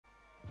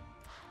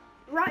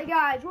Right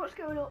guys, what's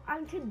going on?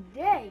 And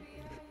today,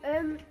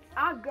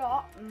 I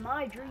got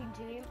my dream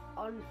team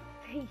on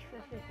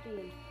FIFA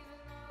 15,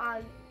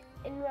 and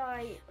in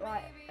my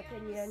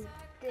opinion,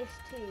 this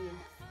team,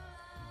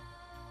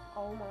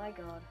 oh my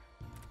god,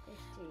 this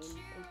team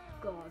is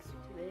god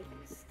to me.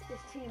 This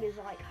team is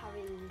like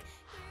having,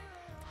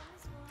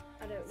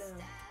 I don't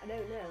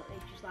know,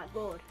 it's just like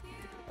good.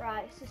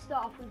 Right, so to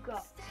start off, we've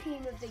got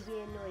Team of the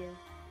Year Neuer.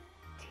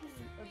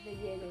 Team of the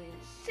Year Neuer,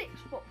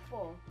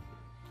 6'4".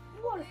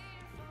 What?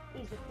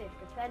 He's a fifth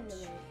defender,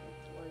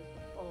 well, he's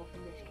the fourth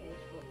in this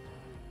case, but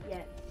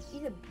yeah,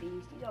 he's a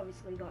beast. He's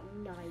obviously got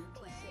 96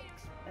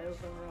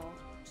 overall.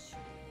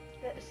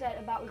 At the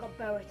centre back, we've got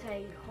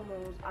Boateng,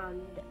 Hummels,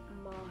 and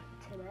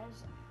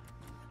Martinez.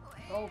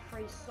 All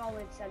three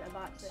solid centre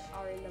backs that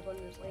are in the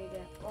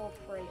Bundesliga. All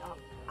three are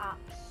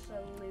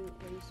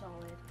absolutely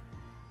solid.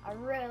 I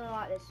really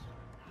like this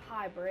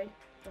hybrid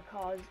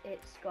because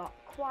it's got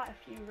quite a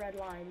few red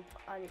lines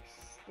and it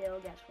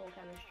still gets full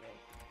chemistry.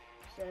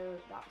 So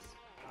that's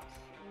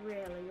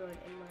really good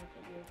in my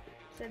opinion.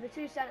 So the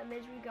two centre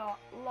mids, we got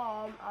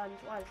Lahm and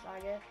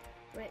Schweinsteiger,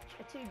 which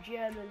are two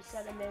German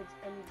centre mids,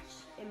 and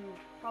in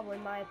probably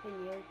my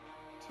opinion,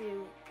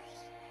 two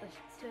of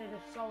the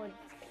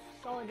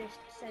solidest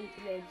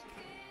centre mids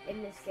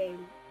in this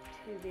game,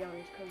 to be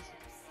honest. Because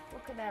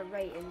look at their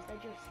ratings;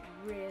 they're just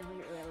really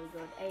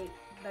good.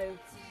 Both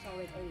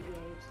solid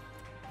 88s.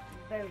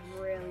 Both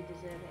really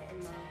deserve it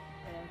in my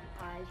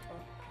eyes,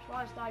 but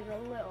Schweinsteiger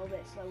a little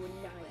bit slow with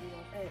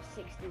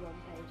 61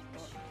 page,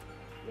 but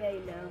yeah,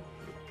 you know,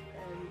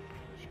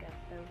 just get a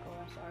phone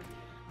call,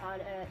 sorry.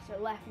 And so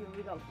left mid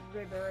we got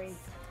Ribery,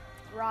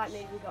 right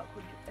mid we got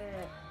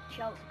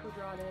Chelsea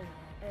Cuadrado,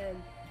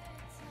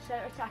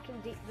 centre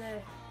attacking the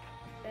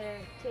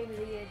Team of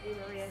the Year Di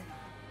Maria.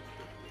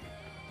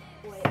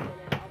 Wait a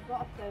minute, I've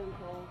got a phone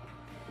call.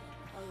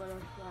 I'm gonna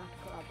have to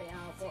cut that bit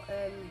out, but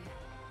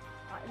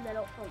and then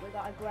up front we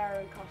got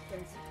Aguero and Costa,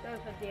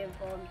 both of the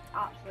informed,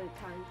 absolute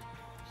tanks.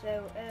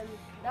 So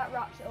that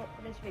wraps it up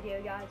for this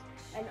video, guys.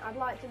 And I'd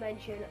like to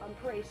mention, I'm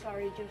pretty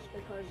sorry just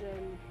because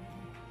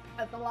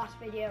of the last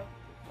video,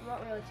 I'm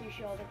not really too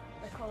sure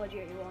the Call of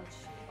Duty one.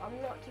 I'm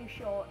not too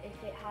sure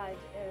if it had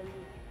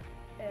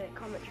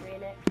commentary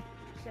in it.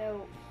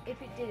 So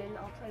if it didn't,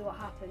 I'll tell you what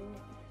happened.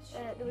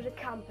 There was a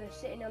camper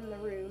sitting on the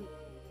room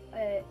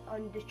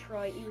on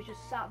Detroit. He was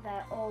just sat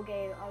there all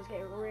game. I was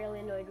getting really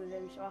annoyed with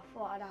him, so I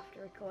thought I'd have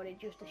to record it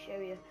just to show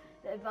you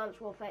that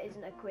Advanced Warfare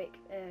isn't a quick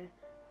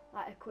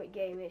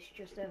game. It's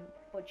just a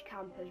bunch of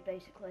campers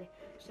basically.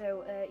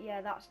 So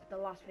yeah, that's the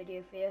last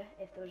video for you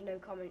if there was no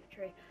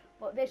commentary,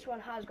 but this one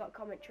has got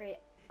commentary.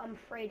 I'm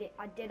afraid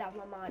I did have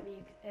my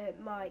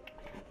mic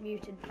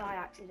muted by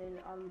accident.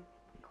 I'm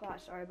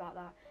quite sorry about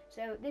that.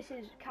 So this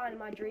is kind of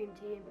my dream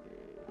team.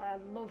 I'd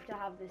love to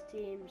have this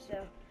team,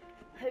 so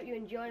hope you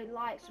enjoyed.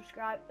 Like,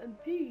 subscribe, and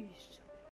peace.